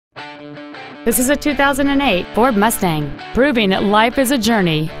This is a 2008 Ford Mustang, proving that life is a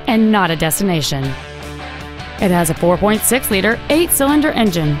journey and not a destination. It has a 4.6-liter, 8-cylinder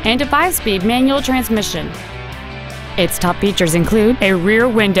engine and a 5-speed manual transmission. Its top features include a rear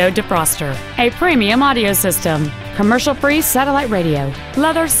window defroster, a premium audio system, commercial-free satellite radio,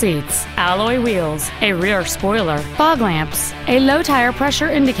 leather seats, alloy wheels, a rear spoiler, fog lamps, a low tire pressure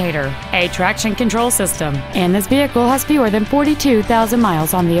indicator, a traction control system, and this vehicle has fewer than 42,000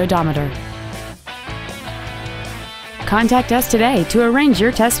 miles on the odometer. Contact us today to arrange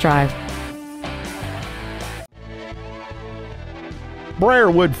your test drive.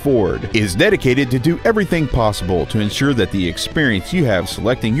 Briarwood Ford is dedicated to do everything possible to ensure that the experience you have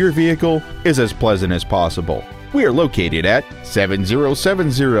selecting your vehicle is as pleasant as possible. We are located at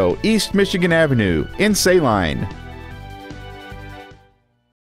 7070 East Michigan Avenue in Saline.